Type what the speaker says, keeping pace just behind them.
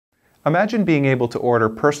Imagine being able to order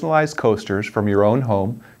personalized coasters from your own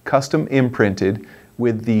home, custom imprinted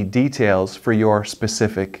with the details for your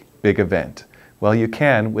specific big event. Well, you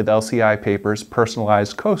can with LCI Paper's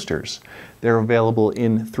personalized coasters. They're available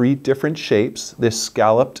in 3 different shapes: this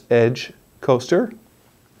scalloped edge coaster,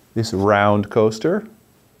 this round coaster,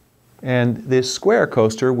 and this square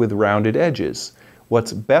coaster with rounded edges.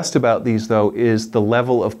 What's best about these, though, is the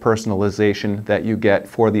level of personalization that you get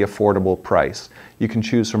for the affordable price. You can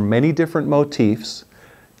choose from many different motifs.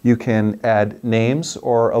 You can add names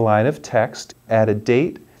or a line of text, add a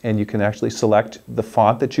date, and you can actually select the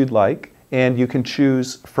font that you'd like. And you can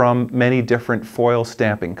choose from many different foil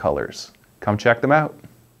stamping colors. Come check them out.